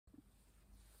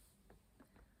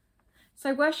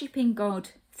So worshipping God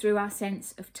through our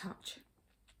sense of touch.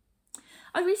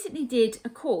 I recently did a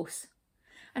course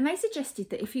and they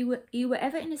suggested that if you were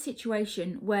ever in a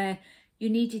situation where you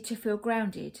needed to feel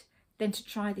grounded, then to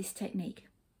try this technique.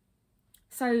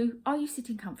 So are you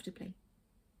sitting comfortably?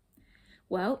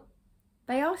 Well,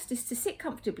 they asked us to sit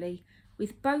comfortably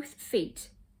with both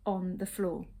feet on the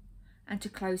floor and to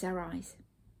close our eyes.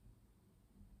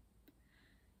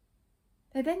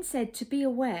 They then said to be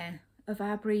aware of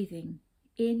our breathing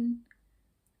in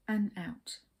and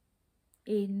out,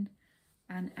 in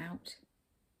and out.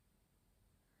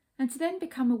 And to then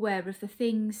become aware of the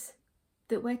things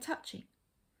that we're touching.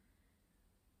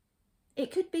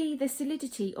 It could be the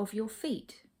solidity of your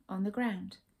feet on the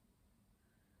ground,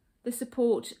 the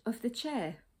support of the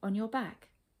chair on your back,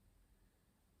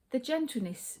 the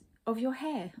gentleness of your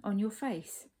hair on your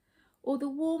face, or the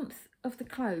warmth of the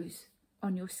clothes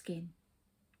on your skin.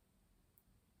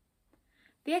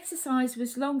 The exercise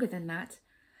was longer than that,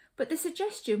 but the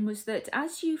suggestion was that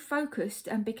as you focused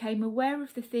and became aware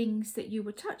of the things that you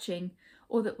were touching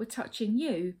or that were touching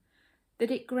you,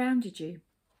 that it grounded you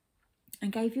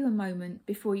and gave you a moment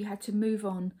before you had to move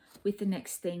on with the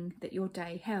next thing that your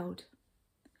day held.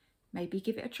 Maybe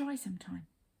give it a try sometime.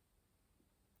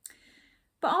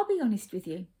 But I'll be honest with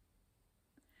you.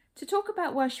 To talk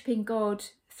about worshipping God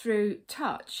through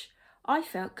touch, I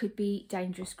felt could be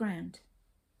dangerous ground.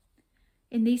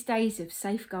 In these days of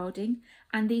safeguarding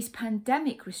and these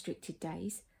pandemic restricted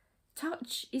days,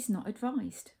 touch is not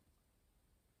advised.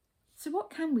 So what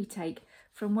can we take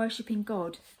from worshipping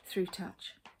God through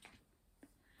touch?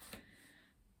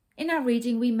 In our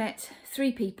reading, we met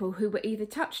 3 people who were either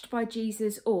touched by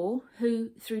Jesus or who,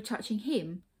 through touching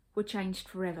him, were changed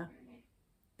forever.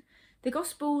 The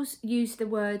Gospels use the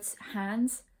words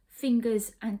hands,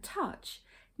 fingers and touch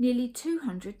nearly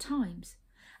 200 times,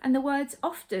 and the words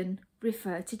often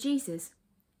refer to Jesus.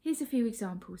 Here's a few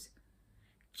examples.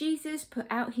 Jesus put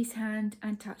out his hand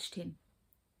and touched him.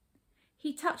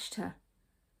 He touched her.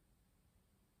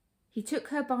 He took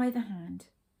her by the hand.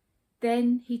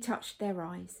 Then he touched their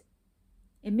eyes.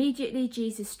 Immediately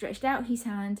Jesus stretched out his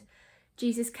hand.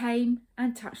 Jesus came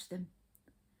and touched them.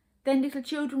 Then little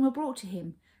children were brought to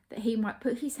him that he might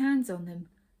put his hands on them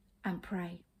and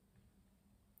pray.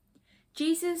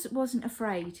 Jesus wasn't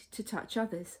afraid to touch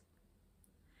others.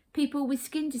 People with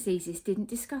skin diseases didn't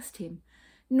disgust him,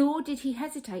 nor did he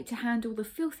hesitate to handle the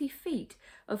filthy feet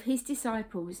of his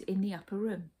disciples in the upper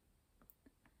room.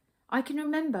 I can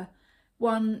remember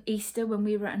one Easter when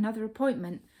we were at another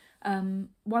appointment, one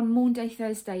Maundy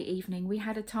Thursday evening, we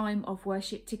had a time of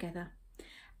worship together.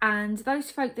 And those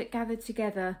folk that gathered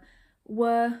together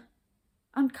were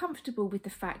uncomfortable with the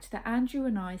fact that Andrew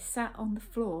and I sat on the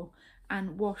floor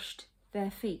and washed their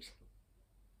feet.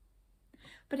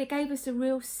 But it gave us a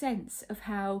real sense of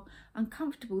how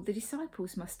uncomfortable the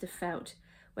disciples must have felt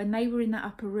when they were in that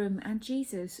upper room and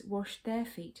Jesus washed their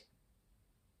feet.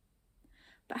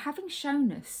 But having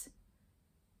shown us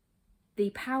the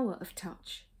power of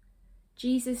touch,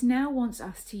 Jesus now wants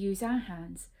us to use our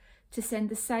hands to send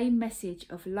the same message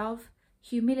of love,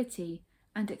 humility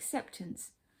and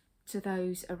acceptance to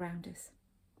those around us.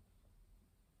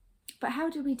 But how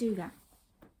do we do that?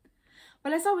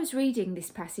 Well, as I was reading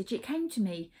this passage, it came to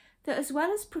me that as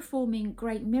well as performing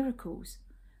great miracles,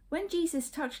 when Jesus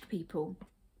touched people,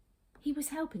 he was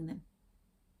helping them.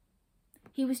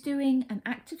 He was doing an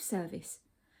act of service,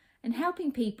 and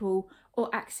helping people or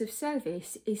acts of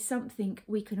service is something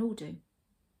we can all do.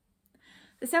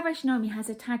 The Salvation Army has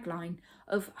a tagline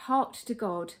of heart to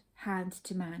God, hand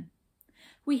to man.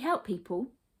 We help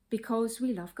people because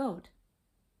we love God.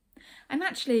 And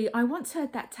actually, I once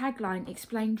heard that tagline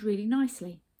explained really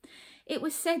nicely. It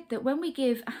was said that when we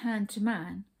give a hand to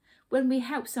man, when we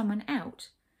help someone out,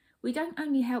 we don't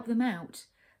only help them out,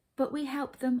 but we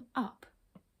help them up.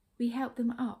 We help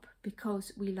them up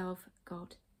because we love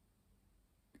God.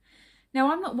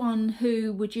 Now, I'm not one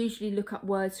who would usually look up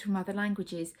words from other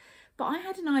languages, but I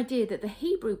had an idea that the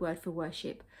Hebrew word for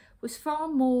worship was far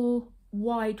more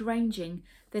wide-ranging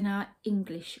than our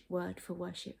English word for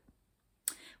worship.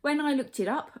 When I looked it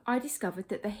up, I discovered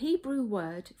that the Hebrew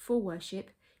word for worship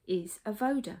is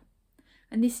avoda,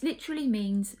 and this literally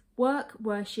means work,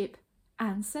 worship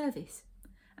and service,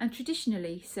 and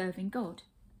traditionally serving God.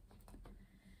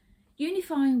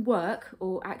 Unifying work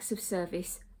or acts of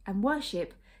service and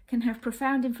worship can have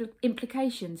profound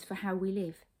implications for how we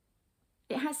live.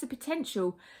 It has the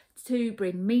potential to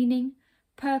bring meaning,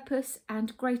 purpose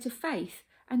and greater faith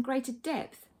and greater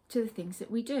depth to the things that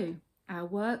we do, our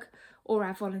work or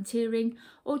our volunteering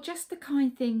or just the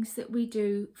kind things that we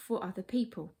do for other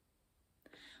people.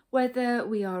 Whether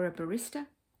we are a barista,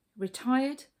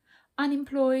 retired,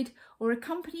 unemployed, or a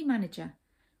company manager,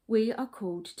 we are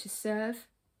called to serve,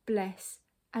 bless,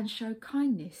 and show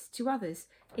kindness to others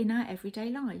in our everyday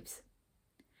lives.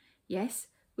 Yes,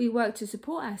 we work to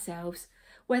support ourselves,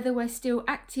 whether we're still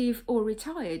active or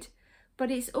retired, but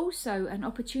it's also an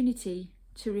opportunity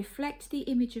to reflect the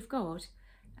image of God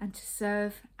and to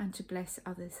serve and to bless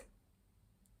others.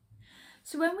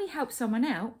 So when we help someone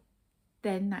out,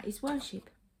 then that is worship.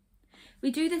 We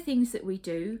do the things that we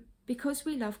do because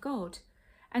we love God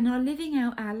and are living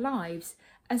out our lives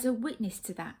as a witness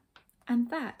to that, and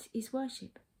that is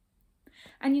worship.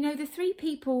 And you know, the 3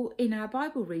 people in our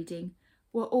Bible reading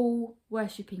were all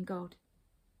worshipping God.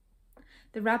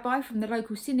 The rabbi from the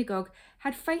local synagogue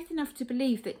had faith enough to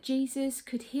believe that Jesus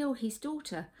could heal his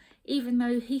daughter, even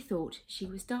though he thought she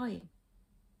was dying.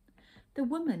 The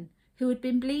woman, who had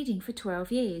been bleeding for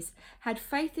 12 years, had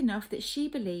faith enough that she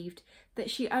believed that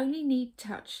she only need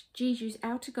touch Jesus'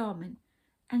 outer garment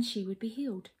and she would be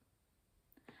healed.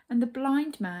 And the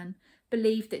blind man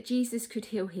believed that Jesus could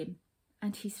heal him,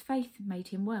 and his faith made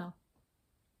him well.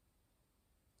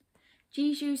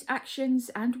 Jesus' actions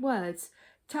and words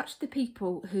touched the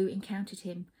people who encountered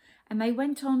him, and they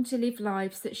went on to live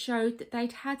lives that showed that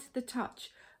they'd had the touch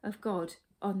of God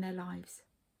on their lives.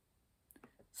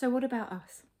 So what about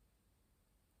us?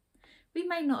 We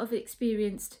may not have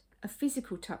experienced a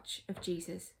physical touch of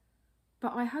Jesus,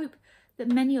 but I hope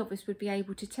that many of us would be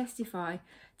able to testify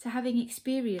to having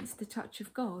experienced the touch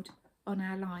of God on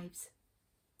our lives.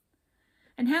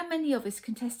 And how many of us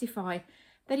can testify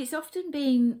that it's often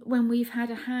been when we've had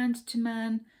a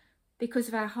hand-to-man, because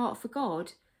of our heart for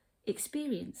God,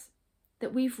 experience,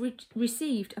 that we've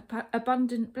received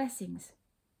abundant blessings.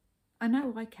 I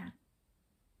know I can.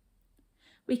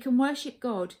 We can worship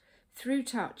God through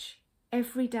touch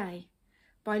every day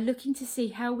by looking to see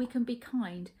how we can be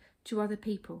kind to other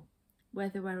people,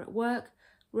 whether we're at work,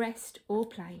 rest or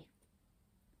play.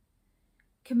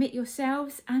 Commit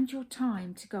yourselves and your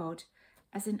time to God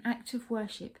as an act of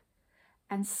worship,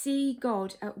 and see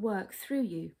God at work through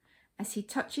you as he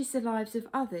touches the lives of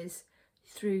others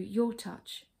through your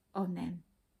touch on them.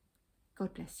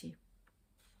 God bless you.